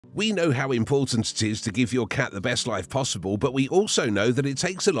We know how important it is to give your cat the best life possible, but we also know that it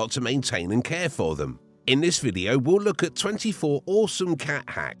takes a lot to maintain and care for them. In this video, we'll look at 24 awesome cat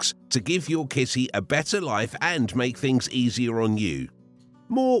hacks to give your kitty a better life and make things easier on you.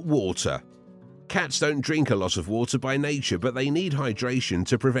 More water. Cats don't drink a lot of water by nature, but they need hydration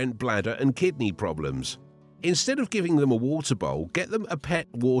to prevent bladder and kidney problems. Instead of giving them a water bowl, get them a pet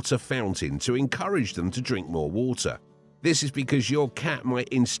water fountain to encourage them to drink more water. This is because your cat might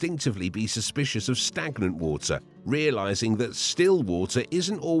instinctively be suspicious of stagnant water, realizing that still water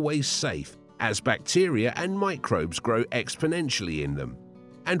isn't always safe, as bacteria and microbes grow exponentially in them.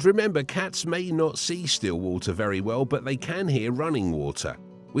 And remember, cats may not see still water very well, but they can hear running water,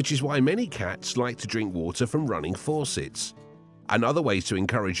 which is why many cats like to drink water from running faucets. Another way to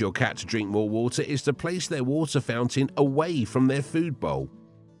encourage your cat to drink more water is to place their water fountain away from their food bowl.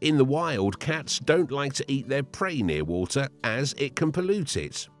 In the wild, cats don't like to eat their prey near water as it can pollute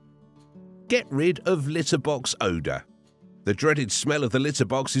it. Get rid of litter box odor. The dreaded smell of the litter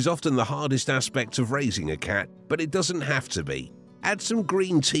box is often the hardest aspect of raising a cat, but it doesn't have to be. Add some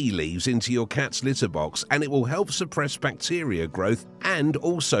green tea leaves into your cat's litter box and it will help suppress bacteria growth and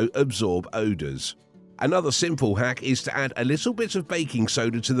also absorb odors. Another simple hack is to add a little bit of baking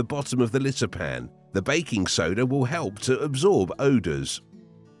soda to the bottom of the litter pan. The baking soda will help to absorb odors.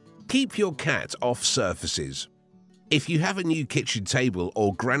 Keep your cat off surfaces. If you have a new kitchen table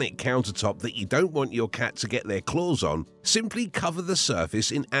or granite countertop that you don't want your cat to get their claws on, simply cover the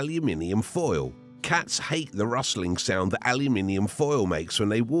surface in aluminium foil. Cats hate the rustling sound that aluminium foil makes when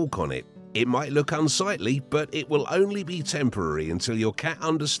they walk on it. It might look unsightly, but it will only be temporary until your cat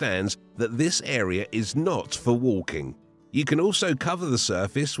understands that this area is not for walking. You can also cover the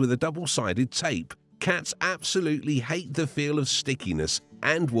surface with a double-sided tape. Cats absolutely hate the feel of stickiness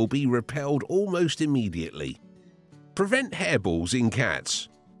and will be repelled almost immediately. Prevent hairballs in cats.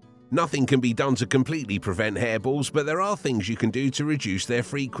 Nothing can be done to completely prevent hairballs, but there are things you can do to reduce their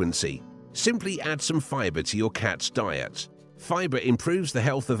frequency. Simply add some fiber to your cat's diet. Fiber improves the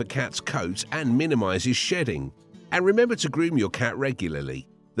health of a cat's coat and minimizes shedding. And remember to groom your cat regularly.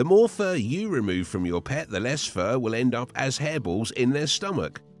 The more fur you remove from your pet, the less fur will end up as hairballs in their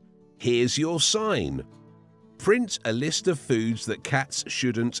stomach. Here's your sign. Print a list of foods that cats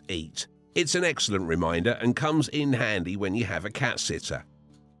shouldn't eat. It's an excellent reminder and comes in handy when you have a cat sitter.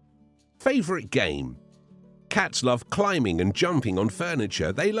 Favorite game. Cats love climbing and jumping on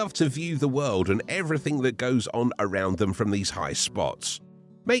furniture. They love to view the world and everything that goes on around them from these high spots.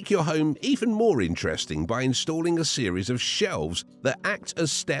 Make your home even more interesting by installing a series of shelves that act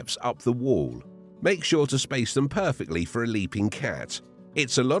as steps up the wall. Make sure to space them perfectly for a leaping cat.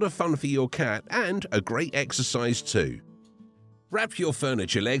 It's a lot of fun for your cat and a great exercise too. Wrap your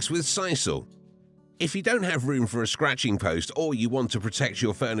furniture legs with sisal. If you don't have room for a scratching post or you want to protect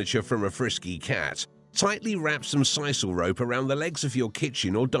your furniture from a frisky cat, tightly wrap some sisal rope around the legs of your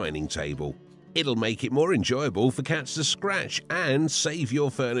kitchen or dining table. It'll make it more enjoyable for cats to scratch and save your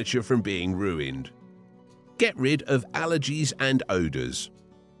furniture from being ruined. Get rid of allergies and odors.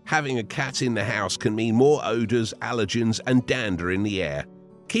 Having a cat in the house can mean more odors, allergens, and dander in the air.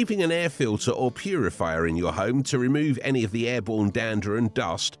 Keeping an air filter or purifier in your home to remove any of the airborne dander and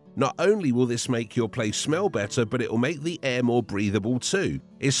dust, not only will this make your place smell better, but it will make the air more breathable too,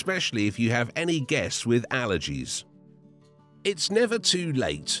 especially if you have any guests with allergies. It's never too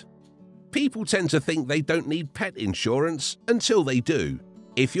late. People tend to think they don't need pet insurance until they do.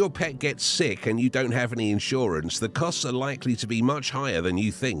 If your pet gets sick and you don't have any insurance, the costs are likely to be much higher than you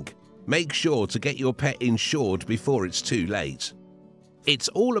think. Make sure to get your pet insured before it's too late. It's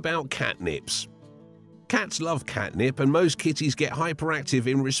all about catnips. Cats love catnip and most kitties get hyperactive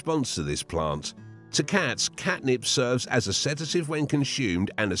in response to this plant. To cats, catnip serves as a sedative when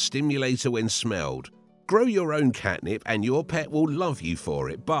consumed and a stimulator when smelled. Grow your own catnip and your pet will love you for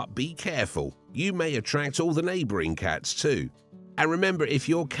it, but be careful. You may attract all the neighboring cats too. And remember, if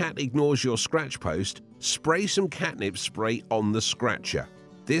your cat ignores your scratch post, spray some catnip spray on the scratcher.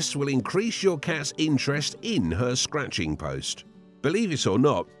 This will increase your cat's interest in her scratching post. Believe it or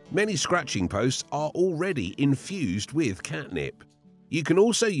not, many scratching posts are already infused with catnip. You can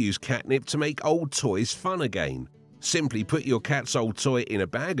also use catnip to make old toys fun again. Simply put your cat's old toy in a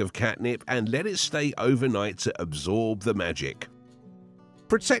bag of catnip and let it stay overnight to absorb the magic.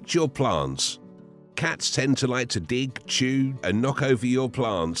 Protect your plants. Cats tend to like to dig, chew, and knock over your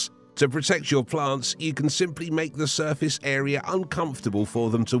plants. To protect your plants, you can simply make the surface area uncomfortable for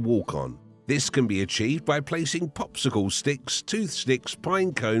them to walk on. This can be achieved by placing popsicle sticks, toothsticks,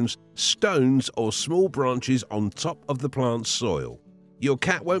 pine cones, stones, or small branches on top of the plant's soil. Your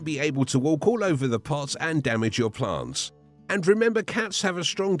cat won't be able to walk all over the pots and damage your plants. And remember, cats have a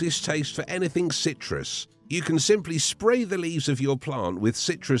strong distaste for anything citrus. You can simply spray the leaves of your plant with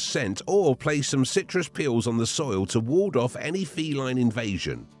citrus scent or place some citrus peels on the soil to ward off any feline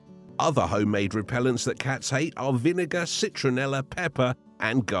invasion. Other homemade repellents that cats hate are vinegar, citronella, pepper,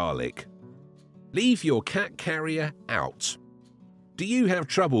 and garlic. Leave your cat carrier out. Do you have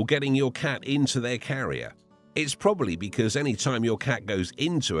trouble getting your cat into their carrier? It's probably because any time your cat goes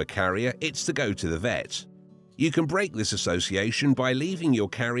into a carrier, it's to go to the vet. You can break this association by leaving your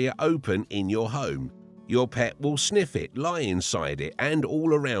carrier open in your home. Your pet will sniff it, lie inside it, and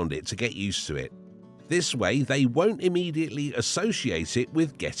all around it to get used to it. This way, they won't immediately associate it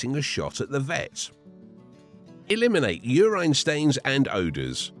with getting a shot at the vet. Eliminate urine stains and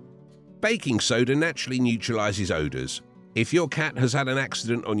odors. Baking soda naturally neutralizes odors. If your cat has had an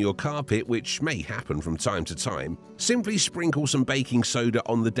accident on your carpet, which may happen from time to time, simply sprinkle some baking soda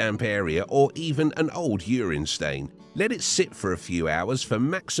on the damp area or even an old urine stain. Let it sit for a few hours for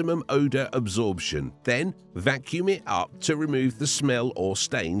maximum odor absorption, then vacuum it up to remove the smell or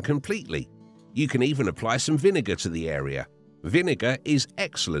stain completely. You can even apply some vinegar to the area. Vinegar is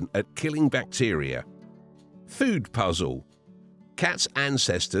excellent at killing bacteria. Food puzzle. Cats'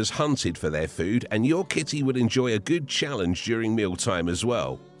 ancestors hunted for their food, and your kitty would enjoy a good challenge during mealtime as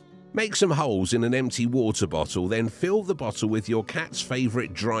well. Make some holes in an empty water bottle, then fill the bottle with your cat's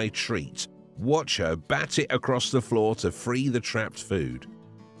favorite dry treat. Watch her bat it across the floor to free the trapped food.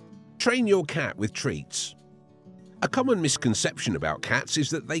 Train your cat with treats. A common misconception about cats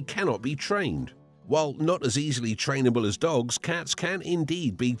is that they cannot be trained. While not as easily trainable as dogs, cats can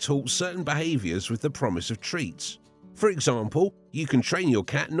indeed be taught certain behaviors with the promise of treats. For example, you can train your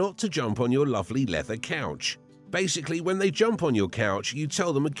cat not to jump on your lovely leather couch. Basically, when they jump on your couch, you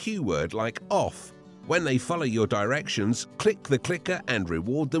tell them a cue word like off. When they follow your directions, click the clicker and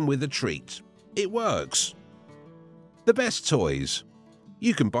reward them with a treat. It works. The best toys.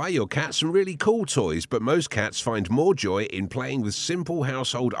 You can buy your cat some really cool toys, but most cats find more joy in playing with simple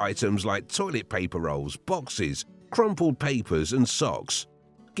household items like toilet paper rolls, boxes, crumpled papers, and socks.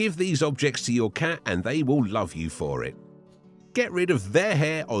 Give these objects to your cat and they will love you for it. Get rid of their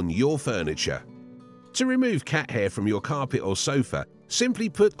hair on your furniture. To remove cat hair from your carpet or sofa, simply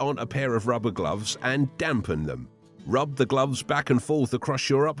put on a pair of rubber gloves and dampen them. Rub the gloves back and forth across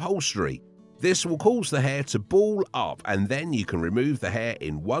your upholstery. This will cause the hair to ball up, and then you can remove the hair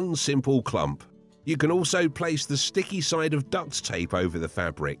in one simple clump. You can also place the sticky side of duct tape over the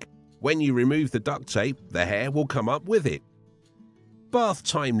fabric. When you remove the duct tape, the hair will come up with it. Bath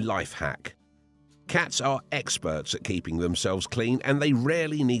time life hack. Cats are experts at keeping themselves clean, and they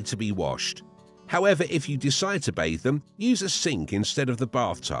rarely need to be washed. However, if you decide to bathe them, use a sink instead of the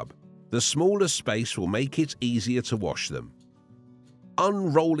bathtub. The smaller space will make it easier to wash them.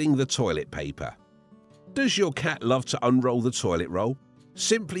 Unrolling the toilet paper. Does your cat love to unroll the toilet roll?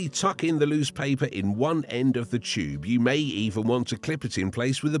 Simply tuck in the loose paper in one end of the tube. You may even want to clip it in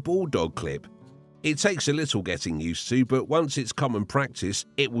place with a bulldog clip. It takes a little getting used to, but once it's common practice,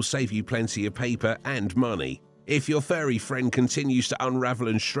 it will save you plenty of paper and money. If your furry friend continues to unravel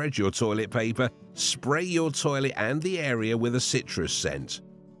and shred your toilet paper, spray your toilet and the area with a citrus scent.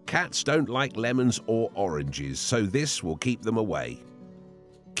 Cats don't like lemons or oranges, so this will keep them away.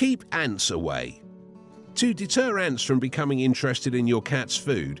 Keep ants away. To deter ants from becoming interested in your cat's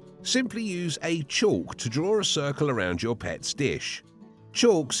food, simply use a chalk to draw a circle around your pet's dish.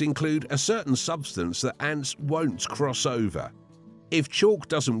 Chalks include a certain substance that ants won't cross over. If chalk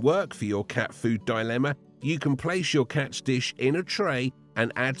doesn't work for your cat food dilemma, you can place your cat's dish in a tray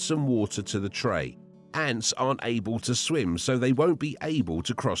and add some water to the tray. Ants aren't able to swim, so they won't be able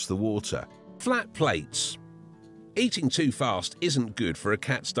to cross the water. Flat plates. Eating too fast isn't good for a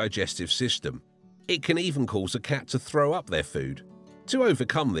cat's digestive system. It can even cause a cat to throw up their food. To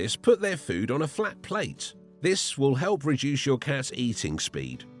overcome this, put their food on a flat plate. This will help reduce your cat's eating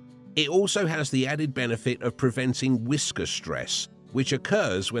speed. It also has the added benefit of preventing whisker stress, which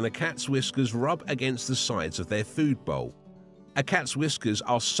occurs when a cat's whiskers rub against the sides of their food bowl. A cat's whiskers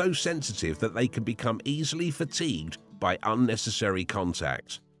are so sensitive that they can become easily fatigued by unnecessary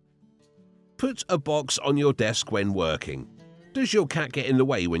contact. Put a box on your desk when working. Does your cat get in the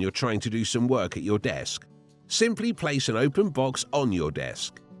way when you're trying to do some work at your desk? Simply place an open box on your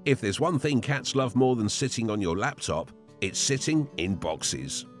desk. If there's one thing cats love more than sitting on your laptop, it's sitting in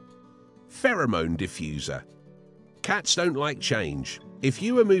boxes. Pheromone diffuser. Cats don't like change. If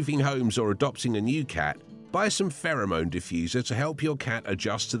you are moving homes or adopting a new cat, buy some pheromone diffuser to help your cat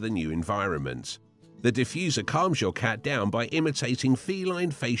adjust to the new environment. The diffuser calms your cat down by imitating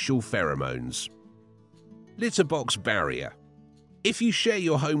feline facial pheromones. Litter box barrier. If you share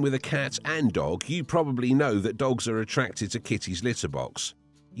your home with a cat and dog, you probably know that dogs are attracted to Kitty's litter box.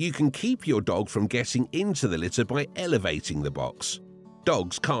 You can keep your dog from getting into the litter by elevating the box.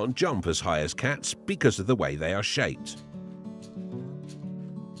 Dogs can't jump as high as cats because of the way they are shaped.